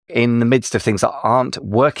in the midst of things that aren't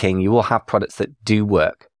working, you will have products that do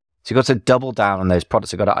work. So you've got to double down on those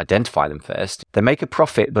products. You've got to identify them first. They make a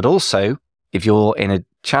profit, but also if you're in a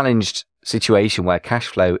challenged situation where cash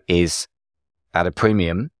flow is at a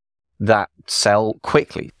premium, that sell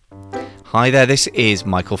quickly. Hi there, this is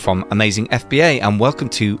Michael from Amazing FBA and welcome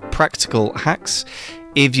to Practical Hacks.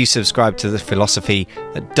 If you subscribe to the philosophy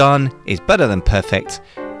that done is better than perfect,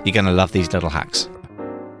 you're going to love these little hacks.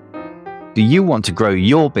 Do you want to grow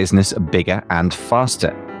your business bigger and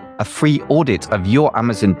faster? A free audit of your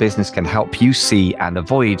Amazon business can help you see and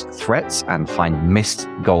avoid threats and find missed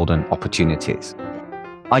golden opportunities.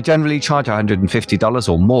 I generally charge $150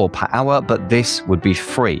 or more per hour, but this would be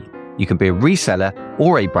free. You can be a reseller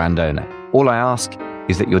or a brand owner. All I ask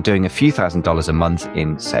is that you're doing a few $1,000s a month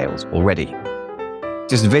in sales already.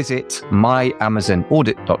 Just visit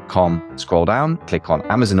myamazonaudit.com, scroll down, click on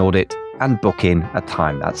Amazon Audit, and book in a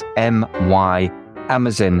time. That's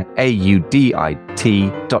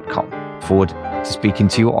myamazonaudit.com. Forward to speaking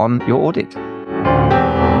to you on your audit.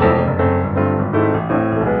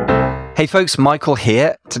 Hey folks, Michael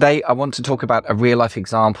here. Today I want to talk about a real life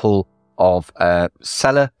example of a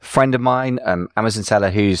seller friend of mine, Amazon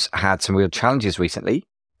seller who's had some real challenges recently,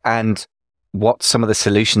 and what some of the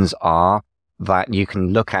solutions are that you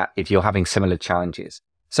can look at if you're having similar challenges.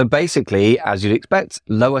 So basically, as you'd expect,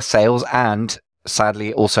 lower sales and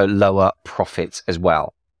sadly also lower profits as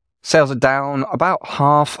well. Sales are down about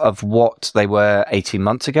half of what they were 18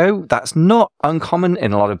 months ago. That's not uncommon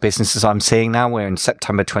in a lot of businesses I'm seeing now. We're in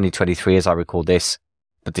September 2023 as I record this,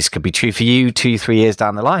 but this could be true for you 2-3 years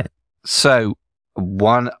down the line. So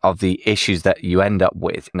one of the issues that you end up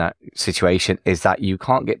with in that situation is that you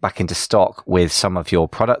can't get back into stock with some of your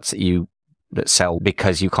products that sell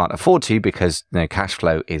because you can't afford to, because cash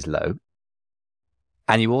flow is low.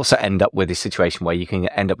 And you also end up with a situation where you can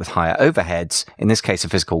end up with higher overheads, in this case, a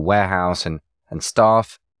physical warehouse and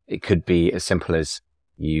staff. It could be as simple as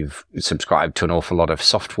you've subscribed to an awful lot of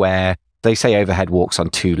software. They say overhead walks on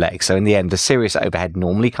two legs. So in the end, the serious overhead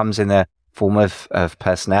normally comes in the form of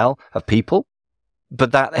personnel, of people.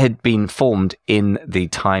 But that had been formed in the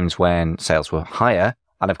times when sales were higher.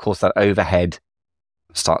 And of course, that overhead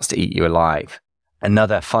starts to eat you alive.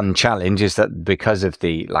 Another fun challenge is that because of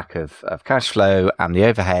the lack of cash flow and the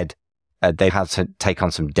overhead, they've had to take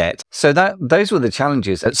on some debt. So those were the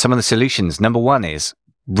challenges. Some of the solutions. Number one is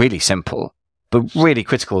really simple, but really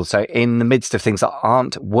critical. So in the midst of things that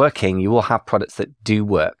aren't working, you will have products that do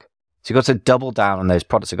work. So you've got to double down on those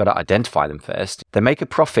products. You've got to identify them first. They make a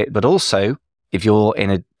profit, but also if you're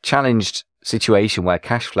in a challenged situation where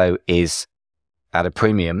cash flow is at a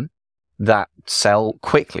premium, that sell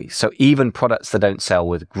quickly. So even products that don't sell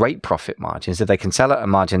with great profit margins, if they can sell at a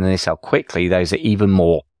margin and they sell quickly, those are even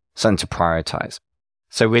more something to prioritize.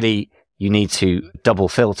 So really, you need to double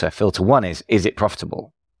filter. Filter one is it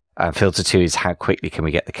profitable? Filter two is how quickly can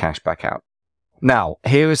we get the cash back out? Now,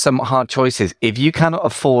 here are some hard choices. If you cannot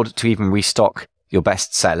afford to even restock your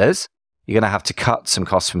best sellers, you're going to have to cut some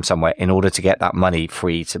costs from somewhere in order to get that money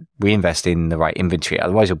free to reinvest in the right inventory.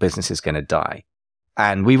 Otherwise, your business is going to die.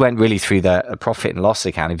 And we went really through the profit and loss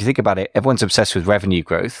account. If you think about it, everyone's obsessed with revenue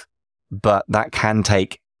growth, but that can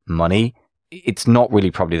take money. It's not really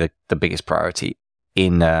probably the biggest priority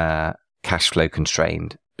in a cash flow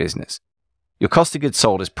constrained business. Your cost of goods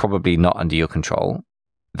sold is probably not under your control.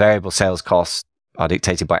 Variable sales costs are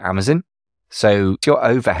dictated by Amazon. So it's your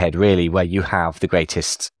overhead really where you have the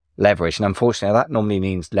greatest leverage. And unfortunately, that normally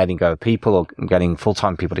means letting go of people or getting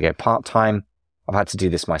full-time people to go part-time. I've had to do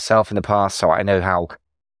this myself in the past, so I know how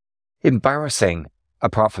embarrassing,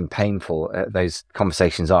 apart from painful, those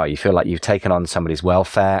conversations are. You feel like you've taken on somebody's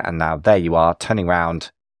welfare, and now there you are, turning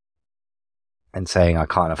around and saying, I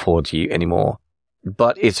can't afford you anymore.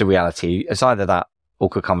 But it's a reality. It's either that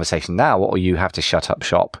awkward conversation now, or you have to shut up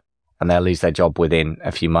shop, and they'll lose their job within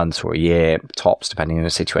a few months or a year, tops, depending on the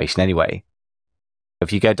situation anyway.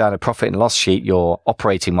 If you go down a profit and loss sheet, your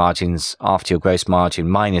operating margins after your gross margin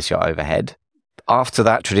minus your overhead. After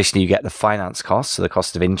that, traditionally, you get the finance costs, so the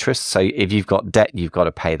cost of interest. So if you've got debt, you've got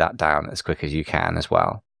to pay that down as quick as you can as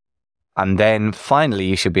well. And then finally,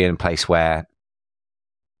 you should be in a place where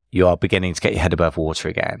you are beginning to get your head above water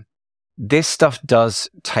again. This stuff does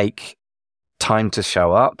take time to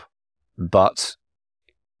show up, but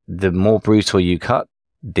the more brutal you cut,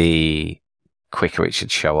 the quicker it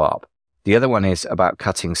should show up. The other one is about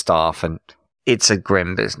cutting staff, and it's a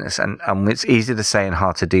grim business, and it's easy to say and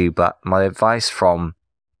hard to do, but my advice from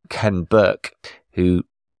Ken Burke, who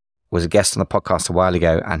was a guest on the podcast a while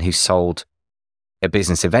ago and who sold a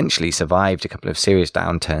business, eventually survived a couple of serious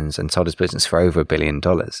downturns and sold his business for over $1 billion.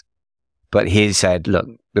 But he said, look,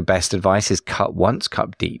 the best advice is cut once,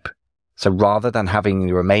 cut deep. So rather than having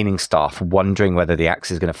the remaining staff wondering whether the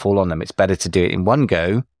axe is going to fall on them, it's better to do it in one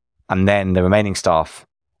go. And then the remaining staff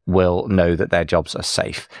will know that their jobs are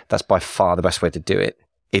safe. That's by far the best way to do it.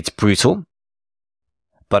 It's brutal,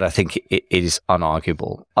 but I think it is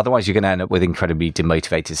unarguable. Otherwise, you're going to end up with incredibly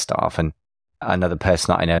demotivated staff. And another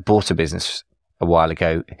person that I know bought a business a while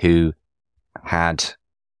ago who had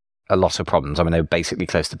a lot of problems. I mean, they were basically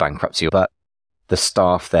close to bankruptcy, but the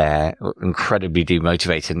staff there were incredibly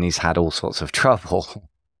demotivated, and he's had all sorts of trouble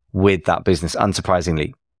with that business,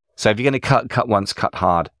 unsurprisingly. So if you're going to cut once, cut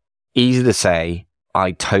hard. Easy to say.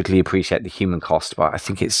 I totally appreciate the human cost, but I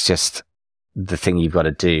think it's just the thing you've got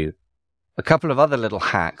to do. A couple of other little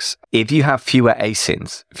hacks. If you have fewer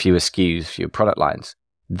ASINs, fewer SKUs, fewer product lines,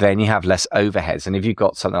 then you have less overheads. And if you've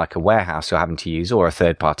got something like a warehouse you're having to use, or a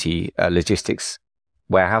third-party logistics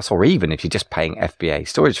warehouse, or even if you're just paying FBA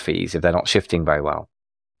storage fees if they're not shifting very well,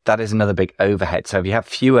 that is another big overhead. So if you have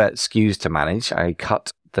fewer SKUs to manage, I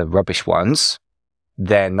cut the rubbish ones,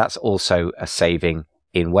 then that's also a saving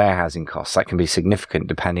in warehousing costs. That can be significant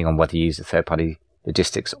depending on whether you use a third-party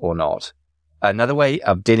logistics or not. Another way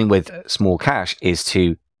of dealing with small cash is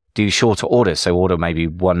to do shorter orders. So order maybe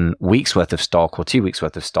 1 week's worth of stock or 2 weeks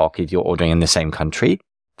worth of stock if you're ordering in the same country.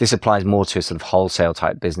 This applies more to a sort of wholesale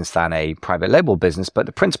type business than a private label business, but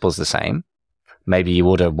the principle's the same. Maybe you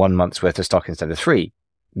order 1 month's worth of stock instead of 3.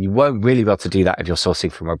 You won't really be able to do that if you're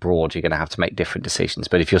sourcing from abroad. You're going to have to make different decisions.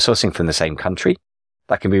 But if you're sourcing from the same country,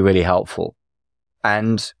 that can be really helpful.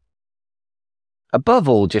 And above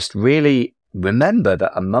all, just really remember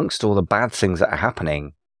that amongst all the bad things that are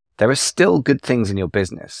happening, there are still good things in your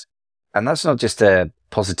business. And that's not just a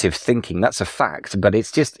positive thinking, that's a fact, but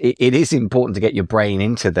it's just, it is important to get your brain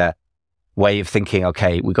into the way of thinking,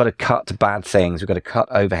 okay, we've got to cut bad things, we've got to cut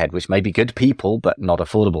overhead, which may be good people, but not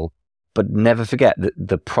affordable. But never forget that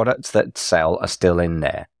the products that sell are still in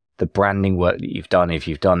there. The branding work that you've done, if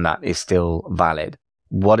you've done that, is still valid.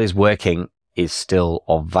 What is working is still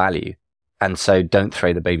of value. And so don't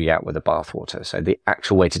throw the baby out with the bathwater. So the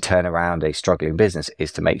actual way to turn around a struggling business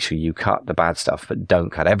is to make sure you cut the bad stuff, but don't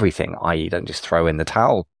cut everything, i.e. don't just throw in the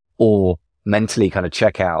towel or mentally kind of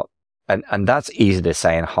check out. And that's easy to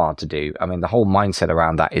say and hard to do. I mean, the whole mindset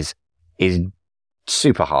around that is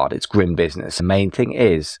super hard. It's grim business. The main thing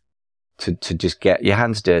is to just get your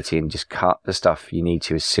hands dirty and just cut the stuff you need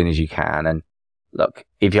to as soon as you can. And look,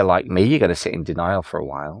 if you're like me, you're going to sit in denial for a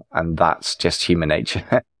while, and that's just human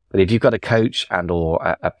nature. But if you've got a coach and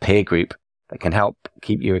or a peer group that can help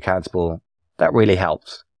keep you accountable, that really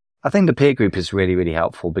helps. I think the peer group is really, really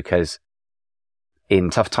helpful because in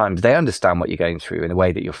tough times, they understand what you're going through in a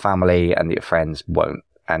way that your family and your friends won't.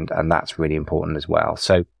 And that's really important as well.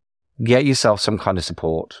 So get yourself some kind of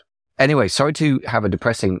support. Anyway, sorry to have a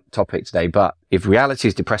depressing topic today, but if reality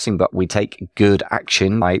is depressing, but we take good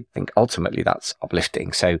action, I think ultimately that's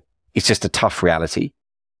uplifting. So it's just a tough reality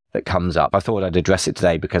that comes up. I thought I'd address it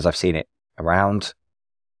today because I've seen it around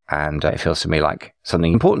and it feels to me like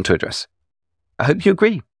something important to address. I hope you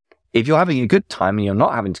agree. If you're having a good time and you're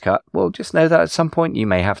not having to cut, well, just know that at some point you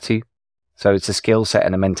may have to. So it's a skill set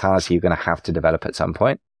and a mentality you're going to have to develop at some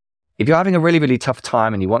point. If you're having a really, really tough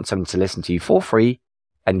time and you want someone to listen to you for free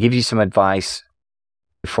and give you some advice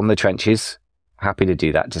from the trenches, happy to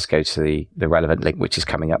do that. Just go to the relevant link, which is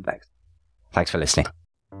coming up next. Thanks for listening.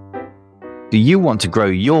 Do you want to grow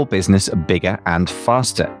your business bigger and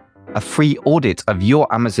faster? A free audit of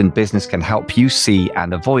your Amazon business can help you see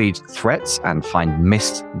and avoid threats and find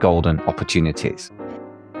missed golden opportunities.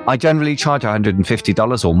 I generally charge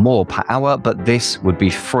 $150 or more per hour, but this would be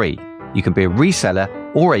free. You can be a reseller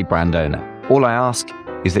or a brand owner. All I ask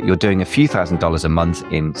is that you're doing a few $1,000s a month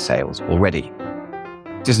in sales already.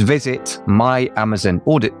 Just visit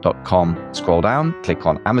myamazonaudit.com, scroll down, click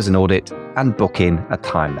on Amazon Audit, and book in a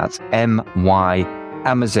time. That's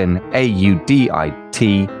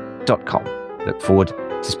myamazonaudit.com. Look forward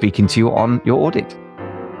to speaking to you on your audit.